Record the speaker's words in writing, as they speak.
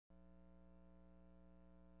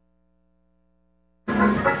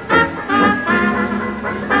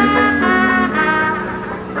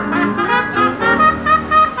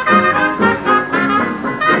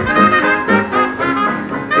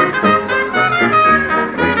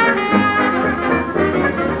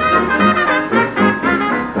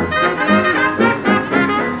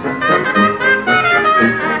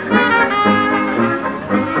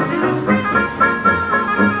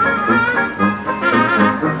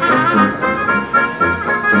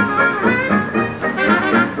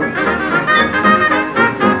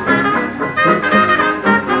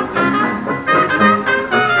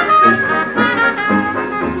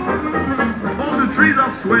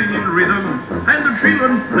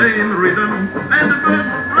children play in rhythm, and the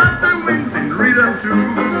birds flap their wings in rhythm too.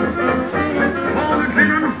 All the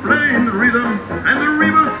children play in rhythm, and the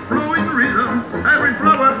rivers flow in rhythm. Every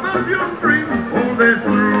flower perfume dreams all day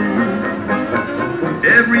through.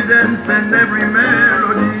 Every dance and every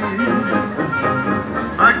melody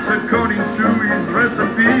acts according to his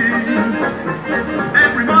recipe.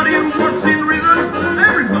 Everybody walks in rhythm,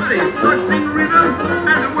 everybody talks in rhythm,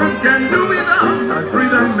 and the world can do without a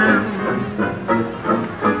rhythm man.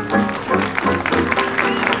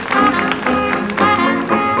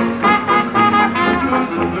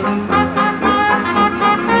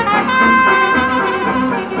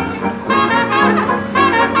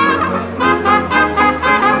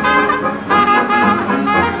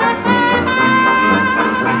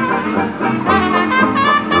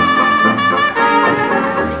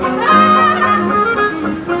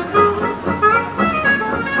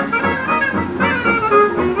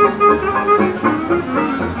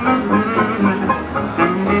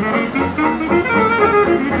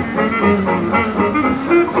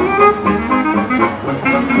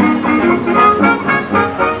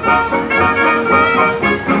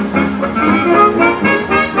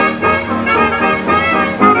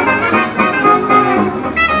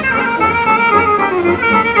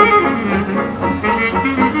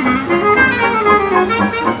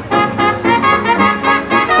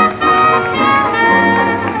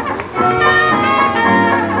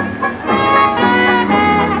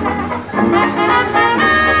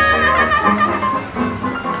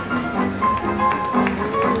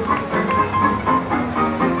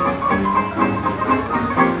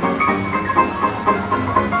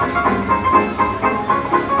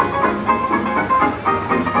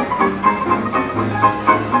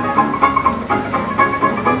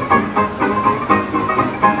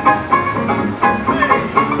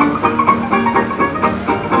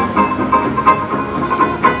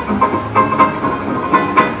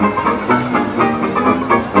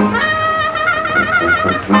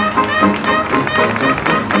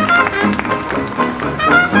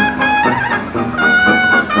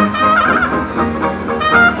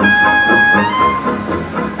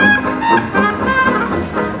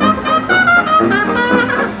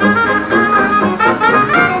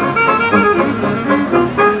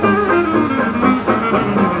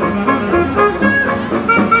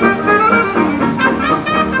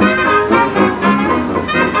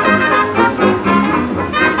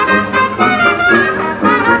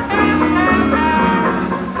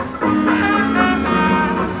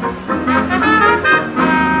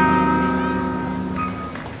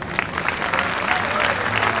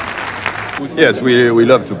 Yes, we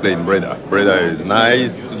love to play in Breda. Breda is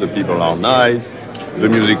nice, the people are nice, the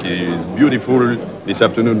music is beautiful. This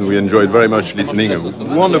afternoon we enjoyed very much listening to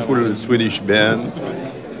a wonderful Swedish band.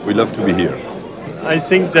 We love to be here. I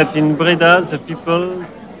think that in Breda the people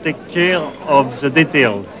take care of the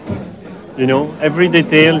details. You know, every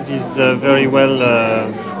detail is very well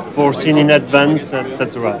foreseen in advance,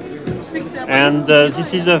 etc. And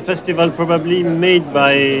this is a festival probably made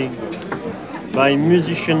by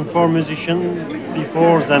musician for musician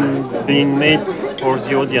before them being made for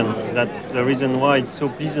the audience. That's the reason why it's so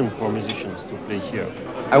pleasant for musicians to play here.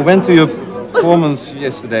 I went to your performance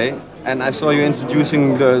yesterday and I saw you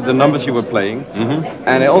introducing the numbers you were playing.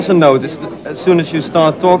 And I also noticed that as soon as you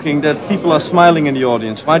start talking that people are smiling in the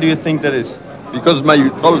audience. Why do you think that is? Because my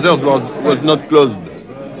trousers was not closed.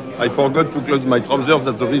 I forgot to close my trousers.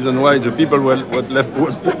 That's the reason why the people were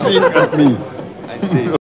looking at me. I see.